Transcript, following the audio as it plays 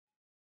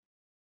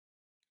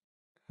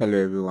Hello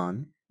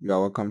everyone, you are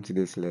welcome to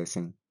this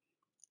lesson.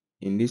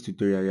 In this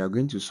tutorial, we are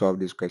going to solve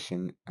this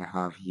question I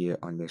have here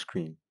on the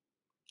screen.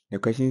 The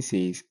question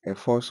says a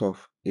force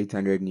of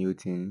 800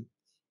 Newton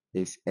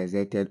is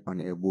exerted on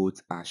a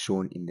boat as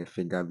shown in the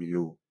figure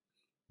below.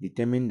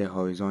 Determine the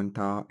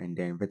horizontal and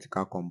then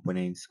vertical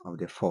components of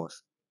the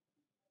force.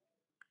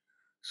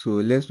 So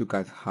let's look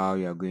at how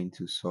you are going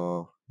to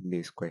solve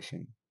this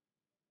question.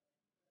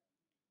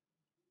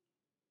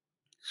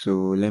 So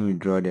let me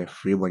draw the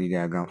free body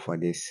diagram for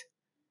this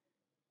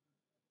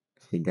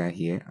figure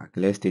here. Okay,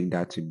 let's take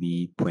that to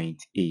be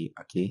point A.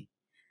 Okay,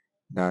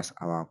 that's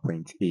our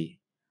point A.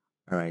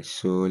 Alright,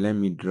 so let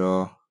me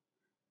draw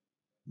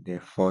the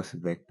force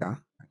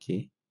vector.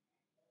 Okay,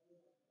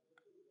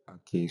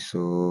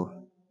 so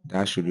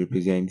that should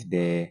represent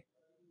the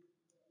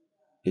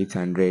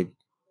 800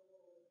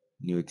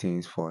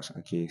 newtons force.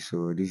 Okay,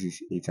 so this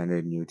is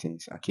 800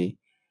 newtons. Okay,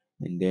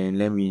 and then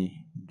let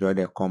me draw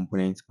the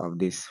components of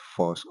this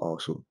force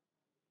also.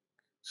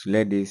 So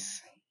let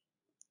this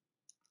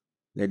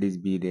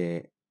be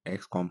the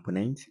x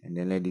component, and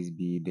then let this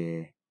be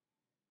the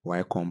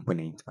y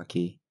component.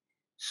 Okay,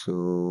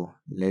 so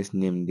let's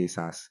name this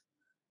as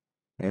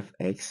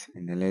fx,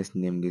 and then let's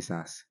name this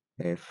as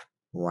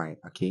fy.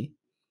 Okay,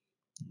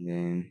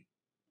 then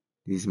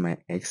this is my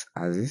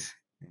x-axis,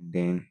 and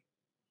then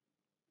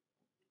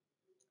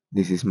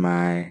this is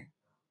my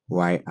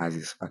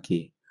y-axis.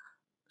 Okay,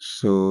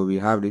 so we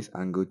have this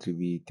angle to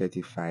be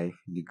 35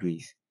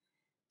 degrees.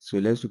 So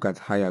let's look at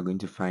how you're going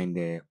to find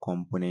the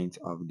component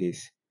of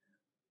this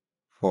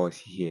force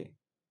here.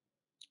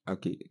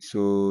 Okay,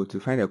 so to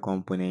find the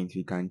component,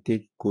 we can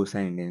take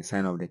cosine and then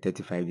sine of the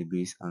 35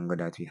 degrees angle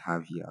that we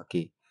have here.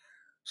 Okay,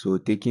 so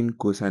taking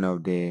cosine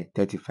of the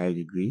 35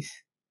 degrees,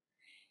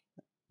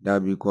 that will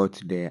be equal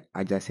to the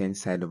adjacent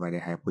side over the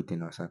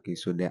hypotenuse. Okay,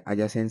 so the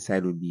adjacent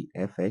side will be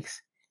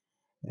fx,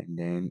 and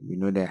then we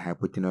know the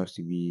hypotenuse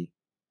to be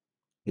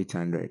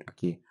 800.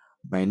 Okay,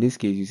 but in this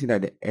case you see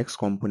that the x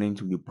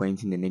component will be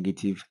pointing the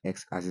negative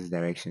x-axis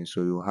direction,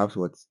 so you have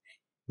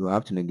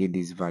to negate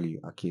this value.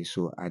 Okay,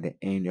 so at the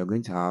end you're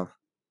going to have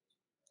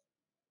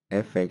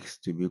fx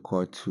to be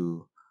equal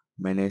to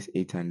minus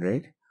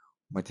 800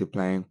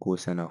 multiplying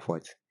cosine of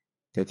what,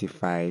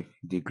 35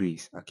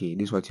 degrees. Okay,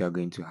 this is what you are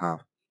going to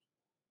have.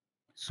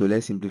 So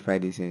let's simplify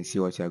this and see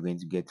what you are going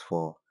to get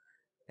for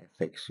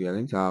fx. So you're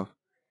going to have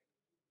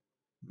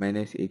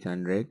minus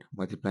 800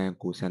 multiplying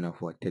cosine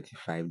of what,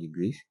 35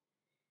 degrees,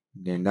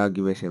 then that'll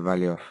give us a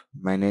value of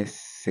minus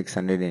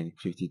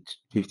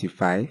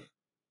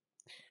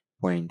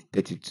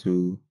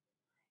 655.32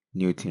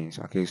 newtons.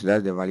 Okay, so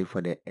that's the value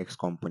for the x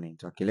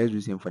component. Okay, let's do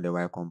the same for the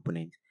y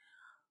component.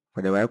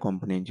 For the y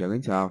component, you're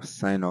going to have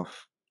sine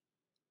of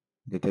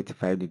the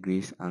 35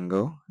 degrees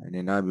angle, and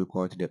then that'll be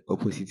equal to the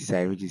opposite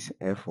side, which is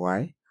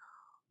fy,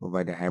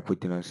 over the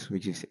hypotenuse,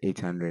 which is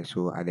 800.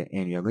 So at the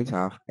end, you're going to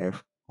have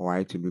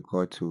fy to be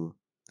equal to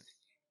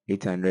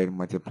 800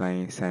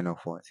 multiplying sine of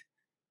what,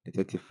 the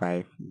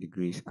 35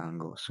 degrees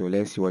angle. So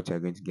let's see what you're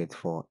going to get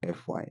for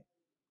fy.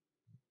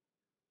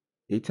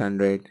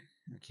 800,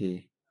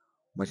 okay,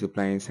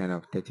 multiplying sine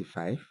of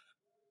 35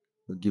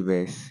 will give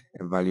us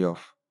a value of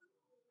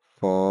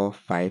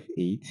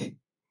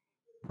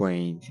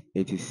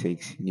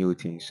 458.86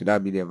 newtons. So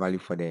that'll be the value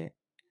for the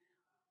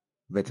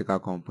vertical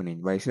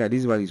component. But you see that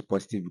this value is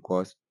positive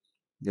because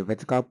the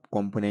vertical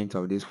component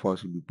of this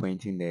force will be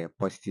pointing the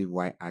positive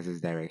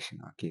y-axis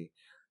direction. Okay,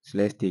 so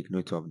let's take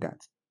note of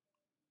that.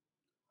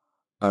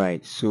 All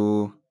right,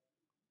 so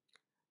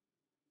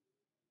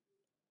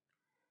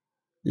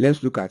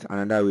let's look at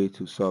another way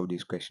to solve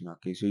this question.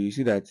 Okay, so you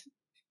see that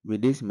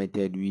with this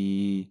method,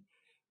 you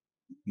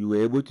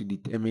were able to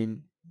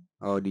determine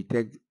or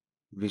detect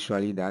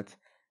visually that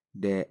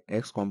the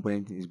x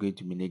component is going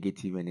to be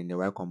negative and then the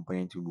y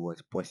component will be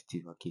what,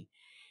 positive. Okay,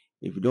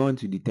 if you don't want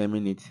to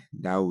determine it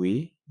that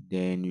way,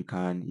 then you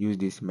can use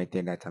this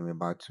method that I'm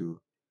about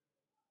to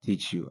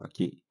teach you.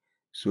 Okay,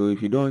 so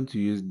if you don't want to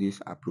use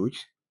this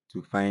approach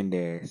to find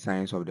the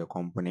signs of the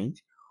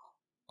component,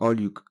 all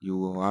you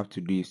will have to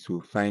do is to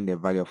find the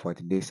value of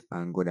what, this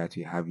angle that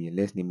we have here.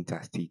 Let's name it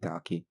as theta.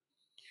 Okay,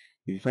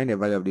 if you find the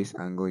value of this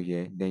angle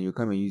here, then you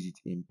come and use it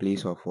in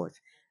place of what,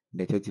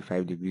 the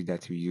 35 degrees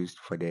that we used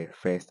for the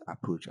first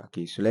approach.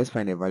 Okay, so let's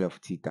find the value of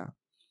theta.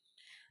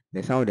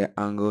 The sum of the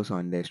angles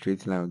on the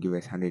straight line will give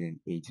us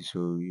 180.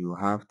 So you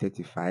have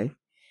 35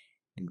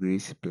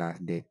 degrees plus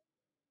the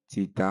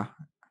theta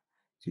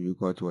to be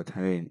equal to what,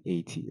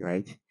 180,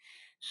 right?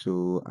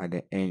 So at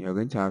the end, you're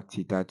going to have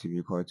theta to be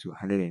equal to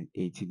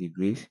 180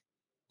 degrees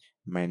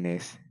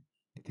minus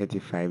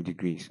 35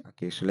 degrees.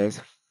 Okay, so let's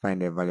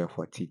find the value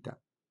for theta.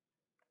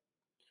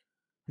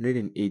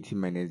 180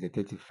 minus the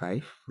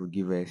 35 will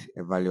give us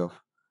a value of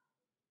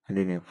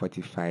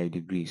 145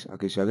 degrees.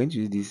 Okay, so you're going to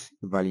use this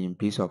value in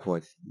place of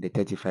what, the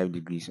 35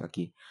 degrees.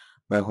 Okay,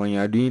 but when you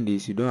are doing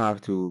this, you don't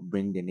have to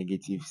bring the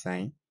negative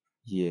sign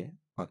here.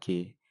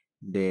 Okay,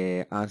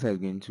 the answer is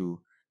going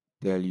to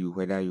tell you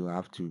whether you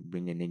have to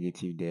bring a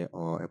negative there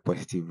or a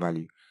positive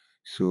value.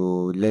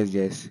 So let's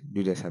just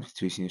do the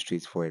substitution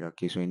straightforward.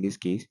 Okay, so in this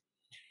case,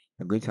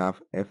 we're going to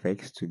have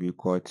fx to be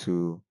equal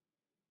to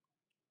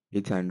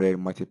 800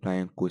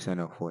 multiplying cosine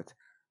of what?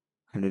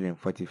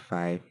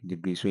 145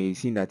 degrees. So you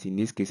see that in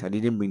this case I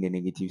didn't bring the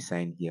negative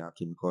sign here,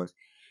 okay, because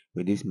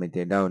with this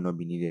method that will not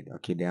be needed.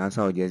 Okay, the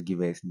answer will just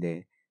give us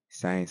the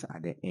signs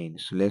at the end.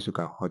 So let's look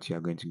at what you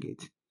are going to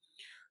get.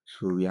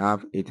 So we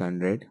have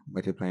 800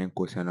 multiplying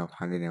cosine of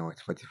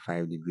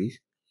 145 degrees.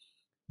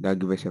 That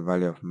gives us a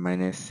value of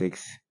minus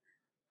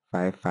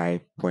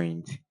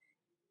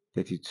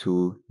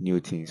 655.32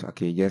 newtons.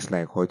 Okay, just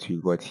like what we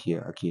got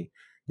here. Okay,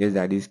 just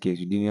that this case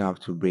you didn't have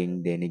to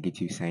bring the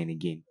negative sign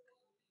again.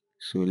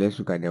 So let's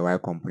look at the y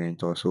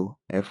component also.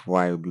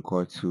 Fy will be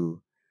equal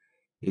to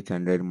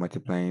 800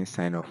 multiplying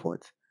sine of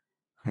what?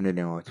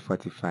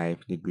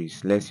 145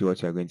 degrees. Let's see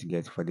what you are going to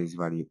get for this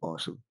value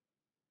also.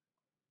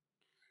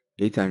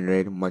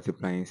 800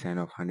 multiplying sine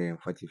of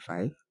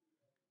 145.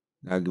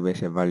 That gives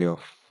us a value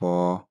of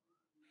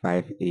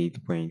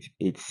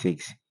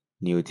 458.86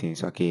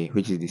 newtons. Okay,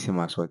 which is the same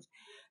as what?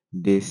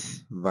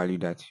 This value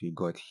that we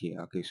got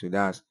here. Okay, so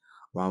that's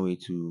one way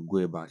to go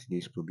about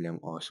this problem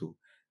also.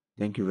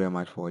 Thank you very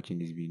much for watching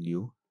this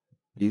video.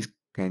 Please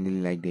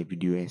kindly like the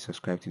video and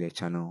subscribe to the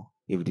channel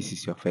if this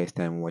is your first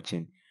time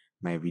watching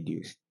my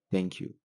videos. Thank you.